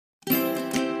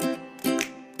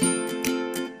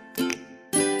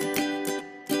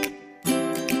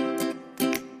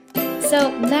So,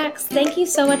 Max, thank you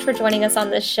so much for joining us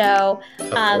on this show.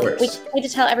 Of We course. need to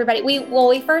tell everybody.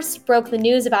 We first broke the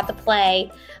news about the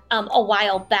play a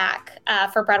while back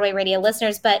for Broadway radio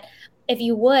listeners. But if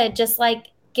you would just like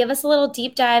give us a little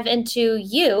deep dive into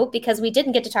you, because we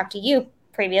didn't get to talk to you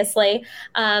previously.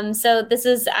 So this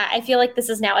is, I feel like this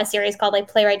is now a series called like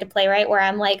Playwright to Playwright, where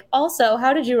I'm like, also,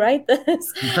 how did you write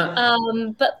this?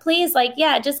 But please, like,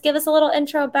 yeah, just give us a little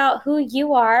intro about who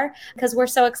you are, because we're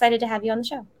so excited to have you on the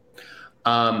show.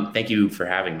 Thank you for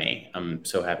having me. I'm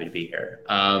so happy to be here.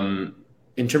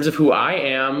 In terms of who I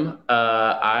am,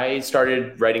 I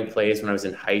started writing plays when I was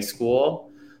in high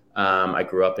school. I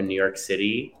grew up in New York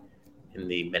City, in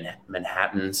the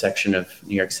Manhattan section of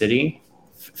New York City,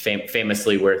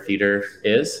 famously where theater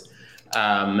is.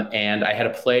 And I had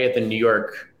a play at the New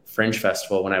York Fringe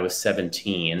Festival when I was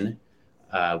 17.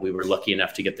 We were lucky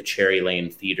enough to get the Cherry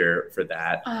Lane Theater for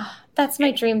that. Oh, that's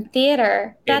my dream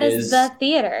theater. That is the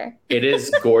theater. It is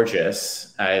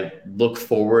gorgeous. I look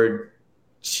forward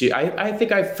to, I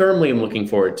think I firmly am looking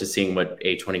forward to seeing what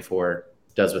A24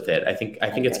 does with it. I think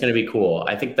it's going to be cool.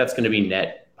 I think that's going to be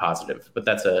net positive, but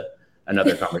that's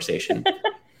another conversation.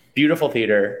 Beautiful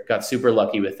theater, got super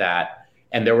lucky with that.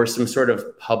 And there were some sort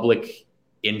of public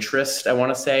interest, I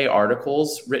want to say,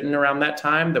 articles written around that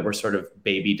time that were sort of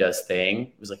baby does thing.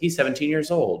 It was like, he's 17 years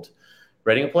old,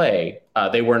 writing a play.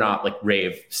 They were not like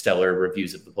rave stellar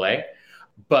reviews of the play.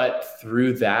 But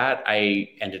through that, I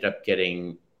ended up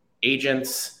getting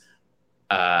agents.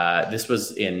 This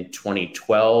was in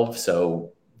 2012.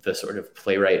 So the sort of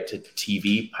playwright to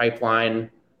TV pipeline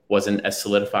wasn't as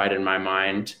solidified in my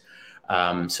mind.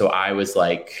 So I was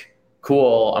like,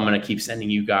 cool, I'm going to keep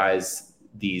sending you guys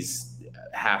these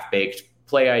half-baked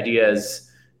play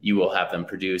ideas. You will have them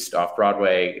produced off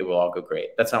Broadway. It will all go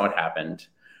great. That's not what happened.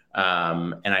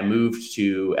 And I moved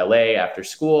to LA after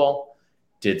school,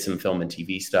 did some film and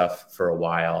TV stuff for a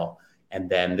while. And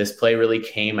then this play really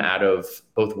came out of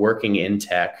both working in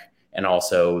tech and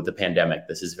also the pandemic.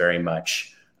 This is very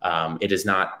much, it is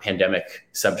not pandemic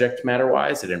subject matter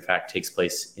wise. It in fact takes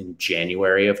place in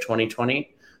January of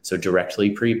 2020. So directly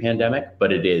pre-pandemic,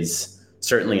 but it is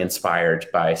certainly inspired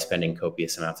by spending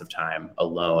copious amounts of time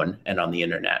alone and on the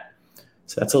internet.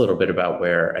 So that's a little bit about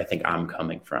where I think I'm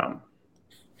coming from.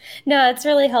 No, it's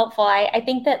really helpful. I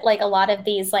think that like a lot of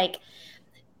these like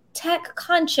tech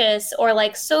conscious or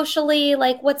like socially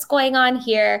like what's going on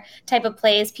here type of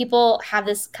plays, people have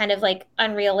this kind of like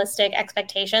unrealistic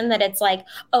expectation that it's like,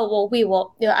 oh well, we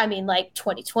will, I mean, like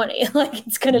 2020 like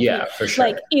it's gonna be For sure.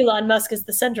 like Elon Musk is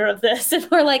the center of this, and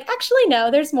we're like, actually no,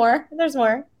 there's more.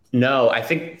 No, I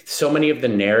think so many of the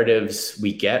narratives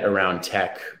we get around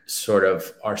tech sort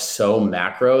of are so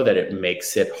macro that it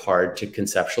makes it hard to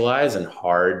conceptualize and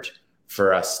hard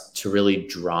for us to really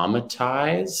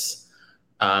dramatize.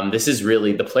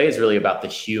 The play is really about the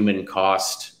human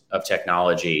cost of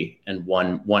technology and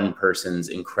one person's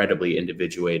incredibly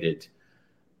individuated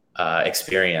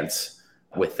experience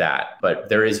with that. But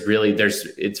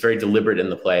it's very deliberate in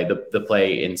the play. The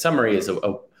play in summary is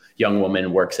a young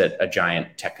woman works at a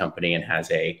giant tech company and has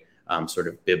a sort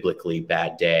of biblically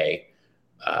bad day,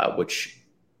 which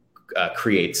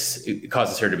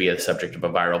causes her to be the subject of a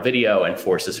viral video and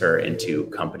forces her into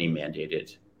company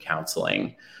mandated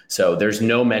counseling. So there's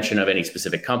no mention of any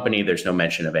specific company. There's no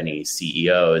mention of any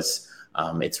CEOs.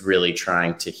 It's really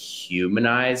trying to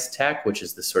humanize tech, which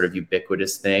is the sort of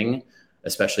ubiquitous thing,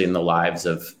 especially in the lives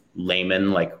of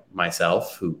laymen like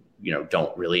myself who,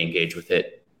 don't really engage with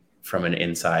it from an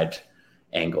inside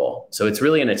angle. So it's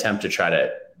really an attempt to try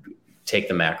to take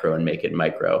the macro and make it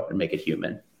micro and make it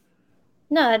human.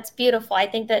 No, it's beautiful. I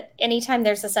think that anytime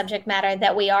there's a subject matter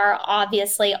that we are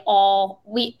obviously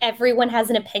everyone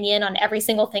has an opinion on every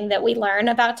single thing that we learn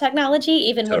about technology,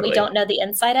 even when we don't know the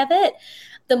inside of it,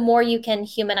 the more you can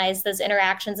humanize those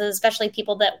interactions, especially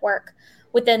people that work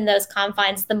within those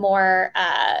confines, the more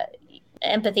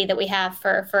empathy that we have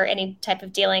for any type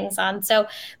of dealings on. So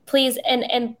please,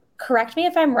 and correct me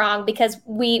if I'm wrong, because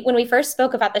when we first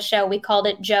spoke about the show, we called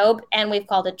it Job and we've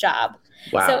called it Job.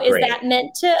 Wow, so is great. that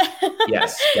meant to?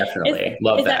 Yes, definitely.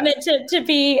 Love that. Is that meant to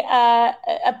be a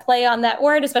play on that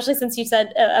word, especially since you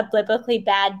said a biblically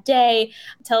bad day?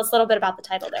 Tell us a little bit about the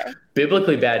title there.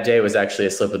 Biblically bad day was actually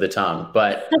a slip of the tongue,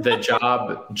 but the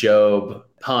Job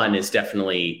pun is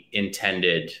definitely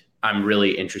intended. I'm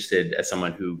really interested as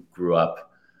someone who grew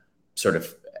up sort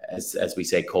of, as we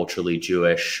say, culturally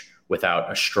Jewish,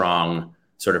 without a strong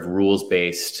sort of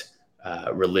rules-based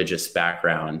religious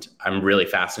background. I'm really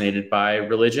fascinated by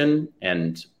religion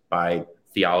and by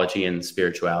theology and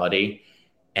spirituality.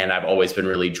 And I've always been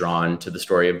really drawn to the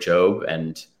story of Job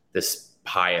and this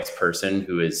pious person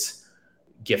who is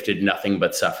gifted nothing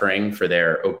but suffering for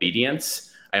their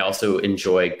obedience. I also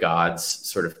enjoy God's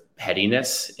sort of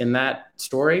pettiness in that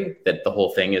story, that the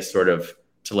whole thing is sort of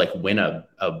to like win a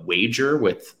wager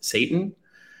with Satan.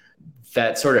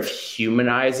 That sort of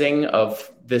humanizing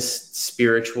of this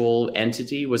spiritual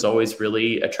entity was always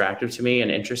really attractive to me and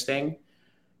interesting.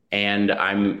 And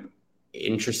I'm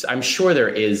sure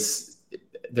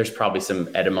there's probably some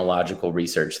etymological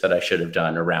research that I should have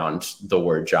done around the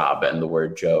word job and the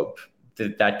word Job.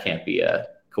 That can't be a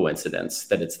coincidence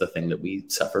that it's the thing that we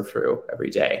suffer through every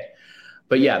day.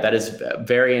 But yeah, that is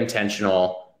very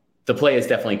intentional. The play is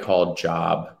definitely called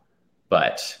Job,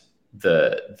 but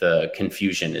the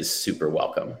confusion is super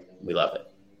welcome. We love it.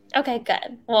 Okay,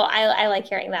 good. Well, I like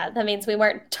hearing that. That means we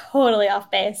weren't totally off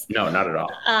base. No, not at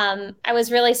all. I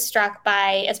was really struck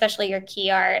by, especially your key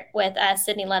art with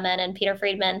Sidney Lemon and Peter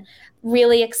Friedman.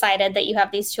 Really excited that you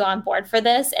have these two on board for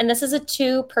this. And this is a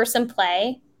two-person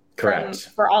play. Correct.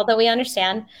 For all that we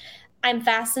understand. I'm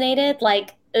fascinated.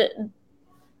 Like,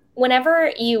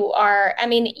 whenever you are, I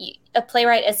mean, a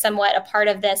playwright is somewhat a part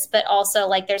of this, but also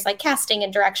like there's like casting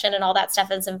and direction and all that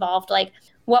stuff is involved. Like,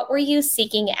 what were you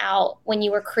seeking out when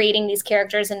you were creating these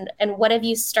characters, and what have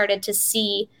you started to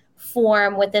see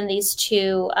form within these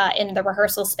two in the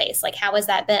rehearsal space? Like, how has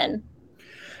that been?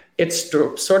 It's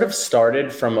sort of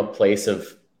started from a place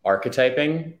of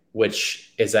archetyping,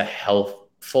 which is a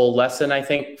helpful lesson, I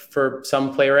think, for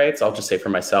some playwrights. I'll just say for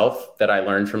myself, that I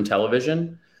learned from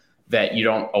television, that you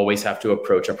don't always have to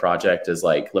approach a project as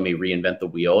like, let me reinvent the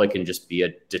wheel. It can just be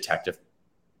a detective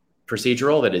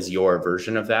procedural that is your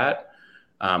version of that.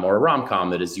 Or a rom-com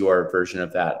that is your version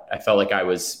of that. I felt like I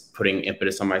was putting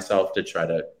impetus on myself to try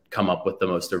to come up with the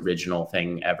most original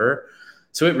thing ever.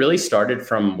 So it really started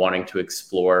from wanting to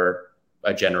explore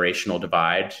a generational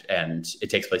divide, and it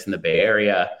takes place in the Bay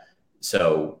Area.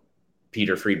 So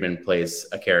Peter Friedman plays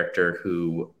a character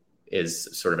who is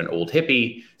sort of an old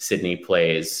hippie. Sidney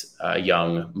plays a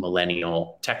young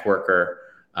millennial tech worker.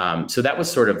 So that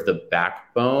was sort of the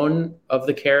backbone of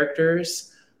the characters.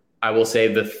 I will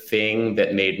say the thing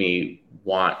that made me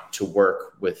want to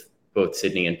work with both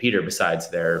Sidney and Peter,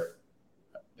 besides their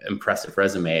impressive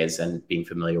resumes and being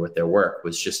familiar with their work,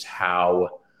 was just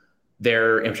how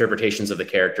their interpretations of the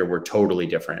character were totally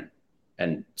different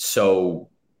and so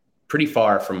pretty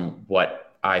far from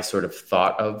what I sort of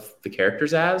thought of the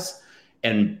characters as.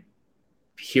 And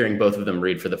hearing both of them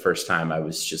read for the first time, I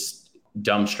was just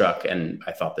dumbstruck, and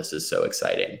I thought, this is so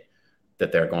exciting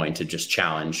that they're going to just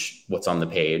challenge what's on the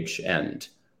page and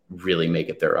really make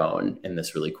it their own in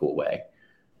this really cool way.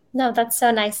 No, that's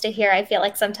so nice to hear. I feel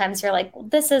like sometimes you're like, well,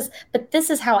 this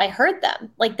is how I heard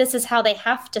them. Like, this is how they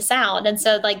have to sound. And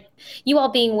so like you all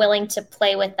being willing to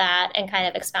play with that and kind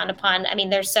of expound upon, I mean,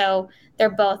 they're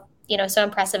both, so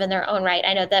impressive in their own right.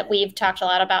 I know that we've talked a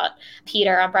lot about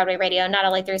Peter on Broadway radio, not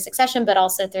only through Succession, but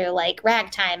also through like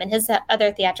Ragtime and his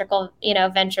other theatrical,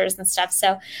 ventures and stuff.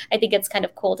 So I think it's kind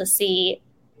of cool to see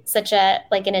such an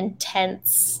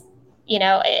intense,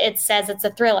 it says it's a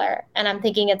thriller, and I'm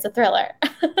thinking it's a thriller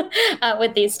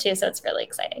with these two. So it's really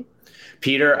exciting.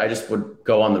 Peter, I just would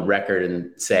go on the record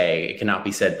and say it cannot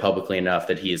be said publicly enough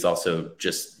that he is also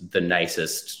just the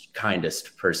nicest,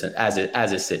 kindest person, as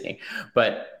is Sidney.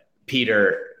 But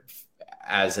Peter,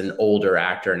 as an older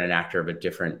actor and an actor of a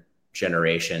different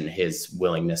generation, his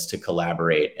willingness to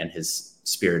collaborate and his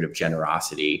spirit of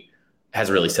generosity has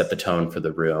really set the tone for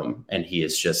the room. And he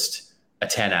is just a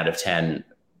 10 out of 10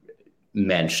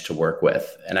 mensch to work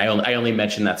with. And I only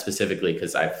mention that specifically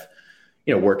because I've,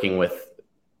 working with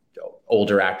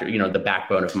older actor, the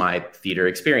backbone of my theater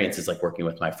experience is like working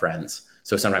with my friends.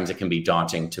 So sometimes it can be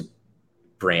daunting to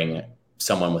bring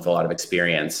someone with a lot of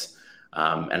experience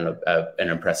and an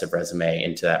impressive resume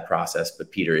into that process.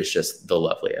 But Peter is just the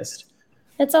loveliest.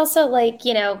 It's also like,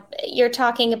 you're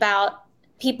talking about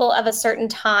people of a certain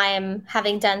time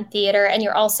having done theater, and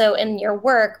you're also in your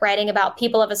work writing about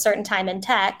people of a certain time in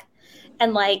tech.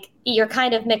 And like, you're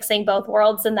kind of mixing both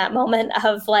worlds in that moment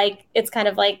of like, it's kind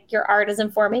of like your art is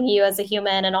informing you as a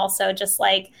human. And also just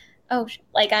like, oh,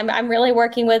 like I'm really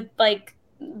working with like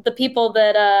the people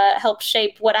that help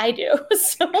shape what I do.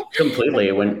 So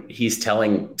completely. When he's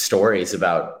telling stories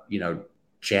about,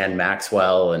 Jan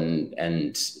Maxwell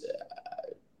and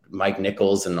Mike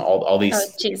Nichols and all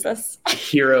these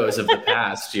heroes of the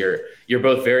past, you're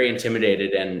both very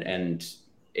intimidated and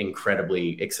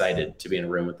incredibly excited to be in a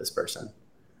room with this person.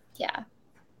 Yeah,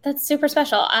 that's super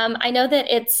special. I know that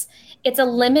it's a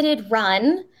limited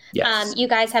run. Yes. You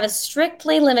guys have a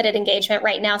strictly limited engagement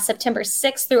right now, September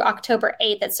 6th through October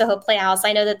 8th at Soho Playhouse.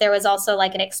 I know that there was also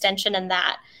like an extension in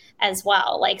that as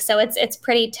well. Like, so it's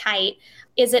pretty tight.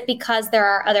 Is it because there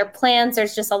are other plans?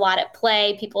 There's just a lot at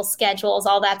play, people's schedules,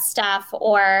 all that stuff,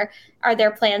 or are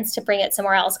there plans to bring it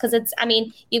somewhere else? Because I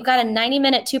mean, you've got a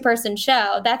 90-minute two-person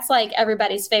show. That's like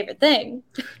everybody's favorite thing.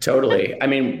 Totally. I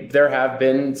mean, there have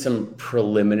been some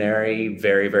preliminary,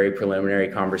 very, very preliminary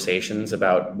conversations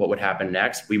about what would happen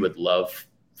next. We would love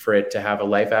for it to have a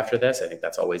life after this. I think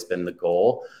that's always been the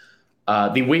goal.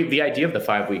 The idea of the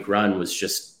 5-week run was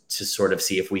just to sort of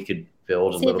see if we could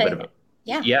build a little bit of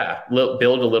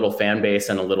build a little fan base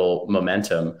and a little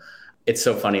momentum. It's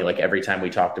so funny. Like every time we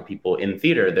talk to people in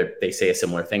theater, they say a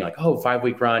similar thing, like, "Oh,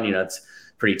 5-week run, it's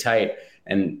pretty tight."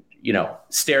 And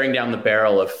staring down the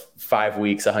barrel of 5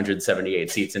 weeks, 178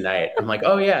 seats a night, I'm like,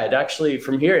 "Oh yeah, it actually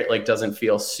from here it like doesn't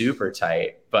feel super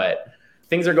tight, but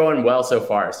things are going well so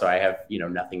far." So I have I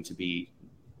don't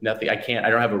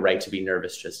have a right to be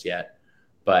nervous just yet.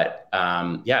 But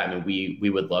I mean, we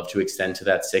would love to extend to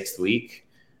that 6th week.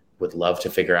 Would love to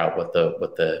figure out what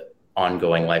the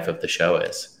ongoing life of the show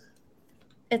is.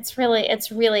 It's really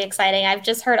exciting. I've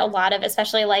just heard a lot of,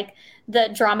 especially like the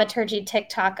dramaturgy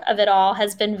TikTok of it all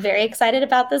has been very excited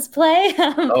about this play.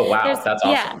 Oh, wow. That's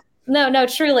awesome. Yeah. No,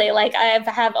 truly. Like I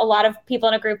have a lot of people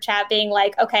in a group chat being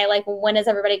like, okay, like when is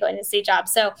everybody going to see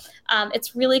Jobs? So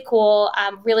it's really cool.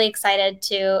 I'm really excited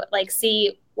to like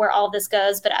see where all this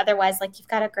goes. But otherwise, like you've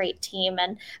got a great team.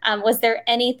 And was there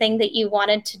anything that you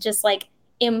wanted to just like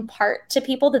impart to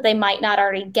people that they might not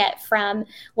already get from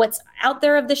what's out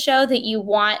there of the show that you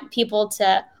want people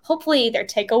to hopefully either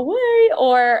take away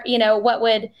or, what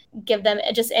would give them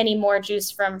just any more juice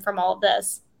from all of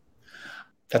this?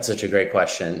 That's such a great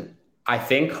question. I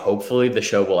think hopefully the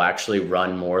show will actually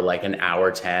run more like an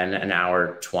hour 10, an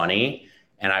hour 20.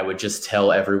 And I would just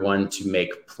tell everyone to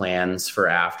make plans for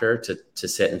after to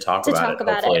sit and talk about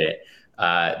it.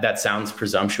 That sounds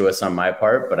presumptuous on my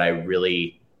part, but I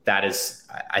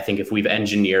think if we've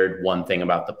engineered one thing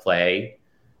about the play,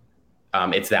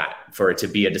 it's that for it to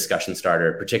be a discussion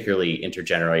starter, particularly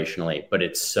intergenerationally, but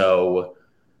it's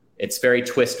very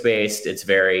twist based.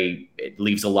 It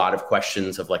leaves a lot of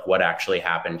questions of like what actually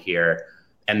happened here.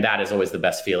 And that is always the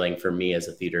best feeling for me as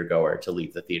a theater goer, to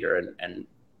leave the theater and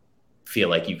feel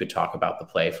like you could talk about the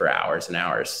play for hours and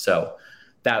hours. So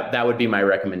that would be my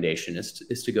recommendation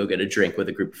is to go get a drink with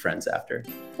a group of friends after.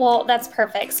 Well, that's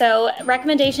perfect. So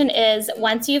recommendation is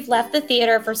once you've left the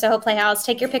theater for Soho Playhouse,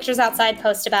 take your pictures outside,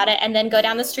 post about it, and then go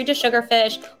down the street to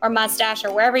Sugarfish or Mustache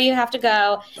or wherever you have to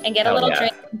go and get a little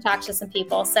drink and talk to some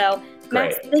people. So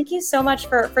Max, thank you so much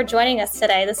for joining us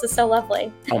today. This is so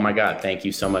lovely. Oh my God. Thank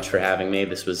you so much for having me.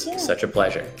 This was such a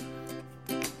pleasure.